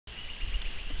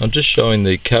I'm just showing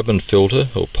the cabin filter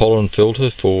or pollen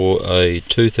filter for a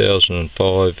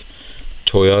 2005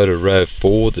 Toyota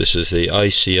Rav4. This is the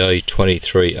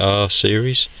ACA23R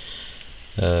series.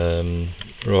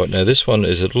 Right, now this one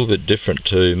is a little bit different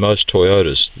to most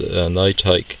Toyotas, and they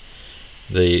take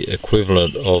the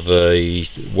equivalent of a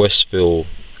Westville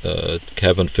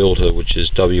cabin filter, which is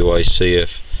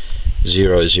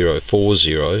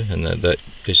WACF0040, and that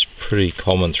is pretty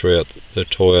common throughout the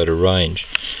Toyota range.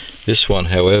 This one,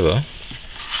 however,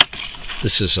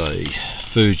 this is a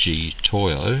Fuji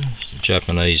Toyo,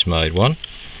 Japanese made one,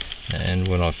 and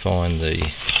when I find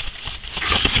the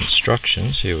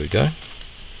instructions, here we go.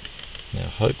 Now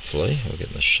hopefully I'll get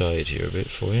in the shade here a bit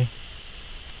for you.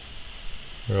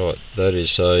 Right, that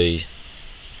is a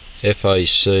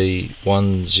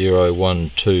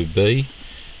FAC1012B,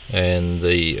 and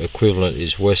the equivalent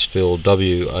is Westville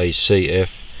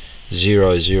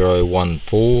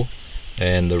WACF0014,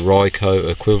 and the Ryco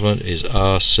equivalent is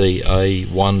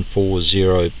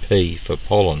RCA140P for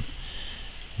pollen.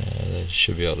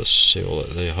 Should be able to see all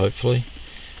that there hopefully.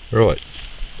 Right,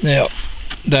 now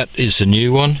that is the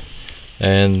new one,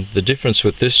 and the difference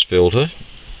with this filter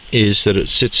is that it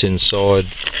sits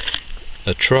inside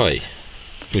a tray,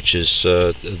 which is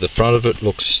the front of it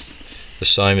looks the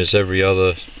same as every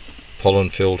other pollen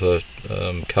filter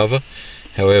cover.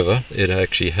 However, it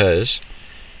actually has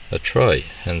a tray,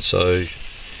 and so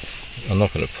I'm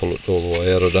not going to pull it all the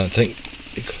way out, I don't think,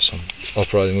 because I'm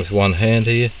operating with one hand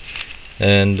here.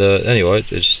 And anyway,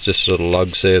 it's just little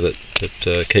lugs there that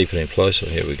keep it in place. So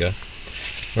here we go.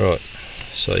 Right,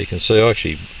 so you can see I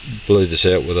actually blew this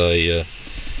out with a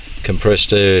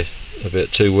compressed air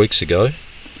about 2 weeks ago,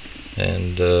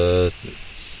 and there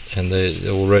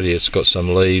already it's got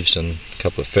some leaves and a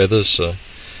couple of feathers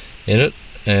in it.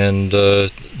 And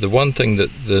the one thing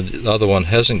that the other one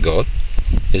hasn't got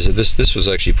is that this was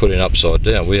actually put in upside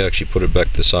down. We actually put it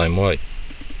back the same way,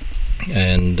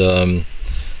 and the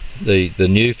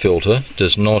new filter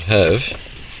does not have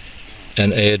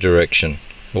an air direction.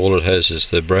 All it has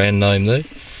is the brand name there,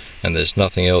 and there's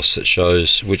nothing else that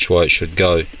shows which way it should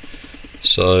go.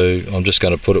 So I'm just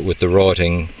going to put it with the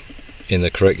writing in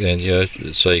the correct, and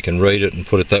so you can read it and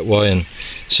put it that way and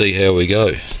see how we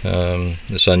go.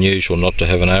 It's unusual not to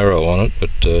have an arrow on it, but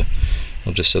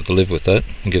I'll just have to live with that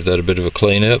and give that a bit of a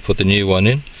clean out, put the new one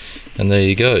in, and there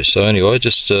you go. So anyway,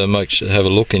 just have a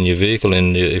look in your vehicle,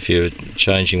 and if you're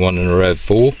changing one in a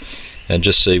Rav4, and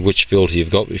just see which filter you've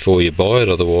got before you buy it.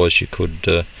 Otherwise you could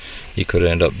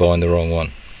end up buying the wrong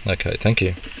one. Okay, thank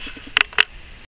you.